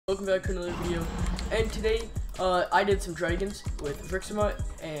Welcome back to another video, and today I did some dragons with Vrixima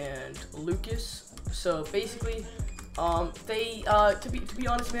and Lucas. So basically, to be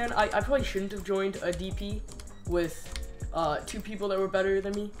honest, man, I probably shouldn't have joined a DP with two people that were better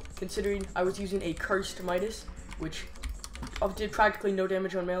than me, considering I was using a cursed Midas, which did practically no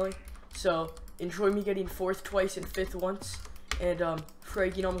damage on melee. So enjoy me getting 4th twice and 5th once, and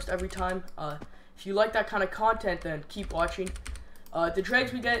fragging almost every time. If you like that kind of content, then keep watching. The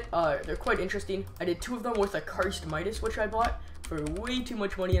drags we get, they're quite interesting. I did 2 of them with a cursed Midas, which I bought for way too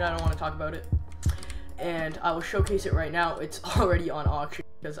much money, and I don't want to talk about it. And I will showcase it right now. It's already on auction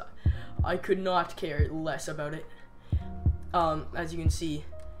because I could not care less about it. As you can see,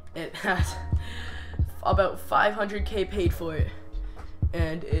 it has about 500k paid for it,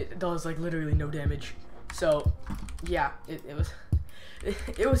 and it does like literally no damage. So yeah, it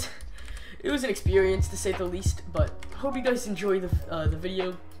was an experience to say the least, but hope you guys enjoy the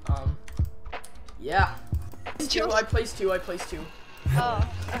video. Yeah. I placed two. Oh,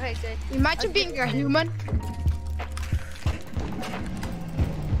 okay, good. Imagine being a human.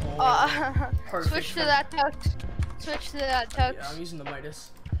 Switch to that tux. Switch to that tux. Yeah, I'm using the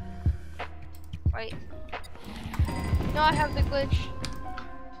Midas. Right. No, I have the glitch.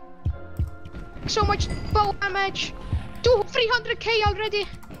 So much bow damage. 300k already.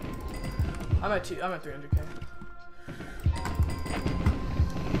 I'm at 300k.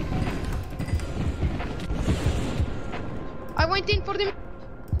 I went in for the.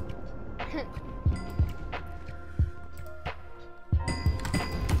 I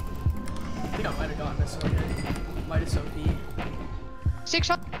think I might have gotten this one. Midas OP.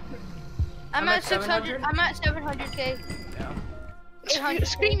 600. I'm at 600. I'm at 700k. Yeah.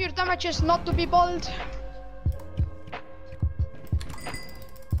 Scream your damages not to be bold.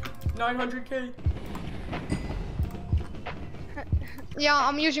 900k. Yeah,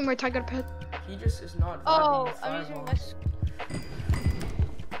 I'm using my tiger pet. He just is not. Oh, I'm using my.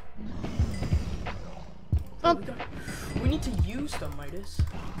 We need to use the Midas.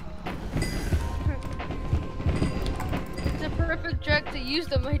 It's a perfect drag to use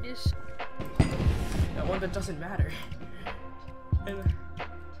the Midas. That one that doesn't matter. And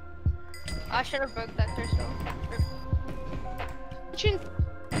I should have broke that crystal. Chin.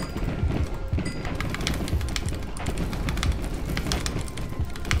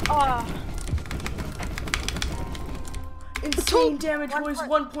 Oh. insane damage was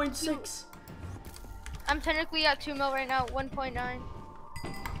 1.6. I'm technically at 2 mil right now, 1.9.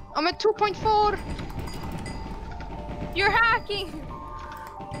 I'm at 2.4. You're hacking!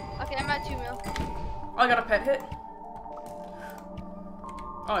 Okay, I'm at 2 mil. I got a pet hit.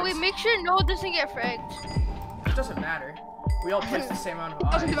 Oh, wait, make sure Nouell doesn't get fragged. It doesn't matter. We all placed the same amount of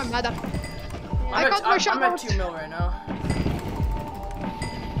eyes. Doesn't even matter. Yeah. I'm at 2 mil right now.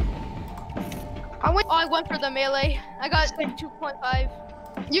 I went for the melee. I got 2.5.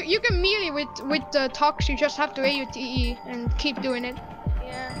 You can melee with the tox. You just have to AUTE and keep doing it.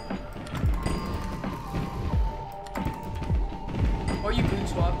 Yeah. Or you boot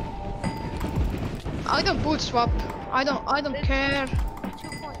swap. I don't boot swap. I don't care.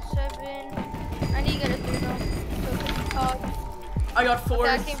 2.7. I need to get a 3 though. I got 4.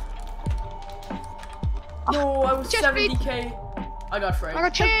 Okay, No, I was Just 70k. I got fragged. I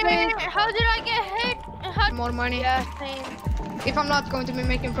got checkmate. how did I get hit? How More money. Yeah, same. If I'm not going to be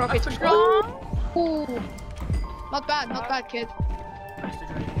making profit. That's Strong. Ooh. Not bad, kid.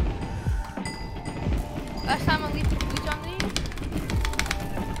 Last time I leave the boots on me.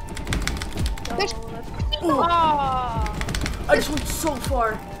 Next. Oh. I just went so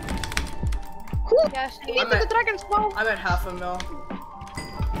far. Cool. Yeah, Get into the dragon's bow. I'm at half a mil.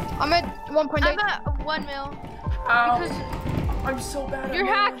 I'm at 1.8. I'm at 1 mil. Ow. Because I'm so bad at you're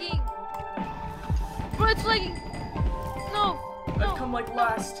melee. hacking. Bro, it's like no. I've come like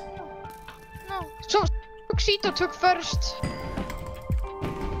last. No. So Tuxedo took first.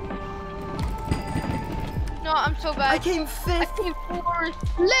 No, I'm so bad. I came 5th. I came 4th.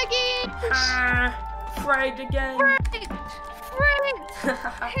 Leggings. Fragged again. Frigged.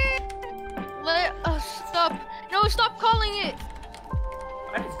 Let us stop. No, stop calling it.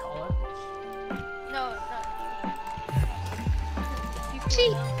 I didn't call it. No, no.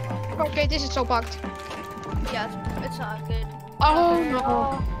 See? Okay, this is so bugged. Yeah, it's not good. Oh Okay.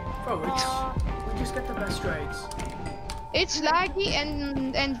 no. Bro, we just get the best drags. It's laggy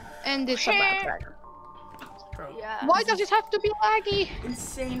and it's a bad drag. Bro. Yeah. Why does it have to be laggy?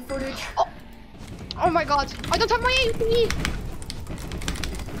 Insane footage. Oh my god. I don't have my AUTE.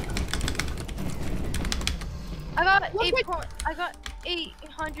 I got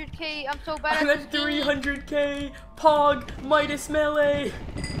 800k. I'm so bad I'm at at this game. 300k. Pog, Midas melee.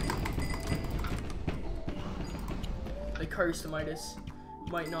 cursed Midas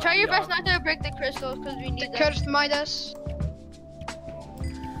might not. Try your be best optimal. not to break the crystals, because we need The them. cursed Midas.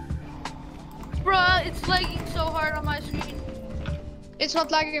 Bruh, it's lagging so hard on my screen. It's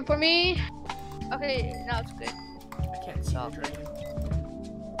not lagging for me. Okay, now it's good. I can't see the dragon.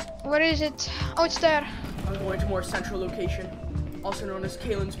 Where is it? Oh, it's there. I'm going to more central location, also known as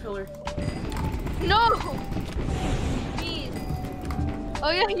Kalen's Pillar. No! Please. Oh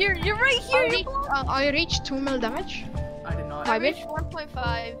yeah, you're right here. I reached 2 mil damage. I did not. I Maybe. reached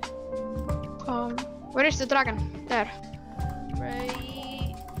 1.5. Where is the dragon? There. Right.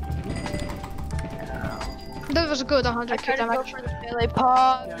 That was a good I 100k tried to go damage. for the melee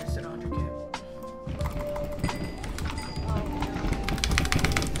pop. Yeah, I said 100k.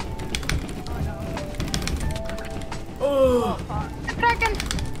 Oh, Dragon!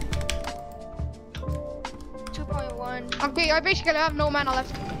 2.1. Okay, I basically have no mana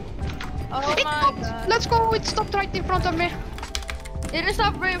left. Oh It my stopped. god. Let's go, it stopped right in front of me. It didn't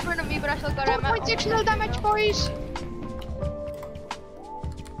stop right in front of me, but I still got it. 4.6 mil damage, boys.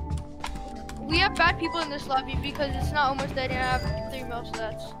 We have bad people in this lobby because it's not almost dead and I have 3 mil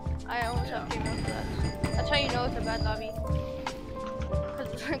stats. I almost have 3 mil stats. That's how you know it's a bad lobby.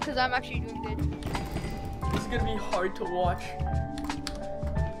 Because I'm actually doing good. it's gonna be hard to watch.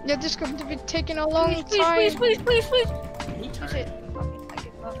 Yeah, this is going to be taking a long Please, time. please, please, please, please. Any Please turn. hit. Okay, I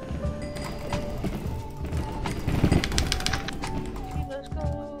give up. Okay, let's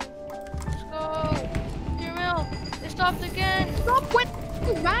go. Let's go. 3 mil. It stopped again. Stop with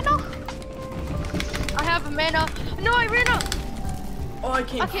mana. I have a mana. No, I ran out. Oh, I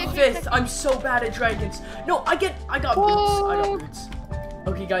came Okay, fifth. I'm so bad at dragons. No, I got boots. I got boots.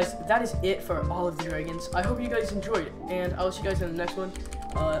 Okay, guys, that is it for all of the dragons. I hope you guys enjoyed it, and I'll see you guys in the next one.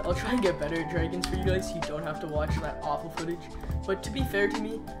 I'll try and get better at dragons for you guys so you don't have to watch that awful footage. But to be fair to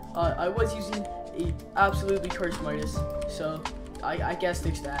me, I was using a absolutely cursed Midas, so I guess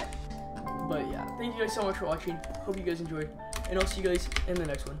there's that. But yeah, thank you guys so much for watching. Hope you guys enjoyed, and I'll see you guys in the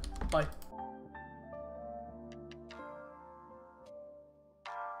next one. Bye.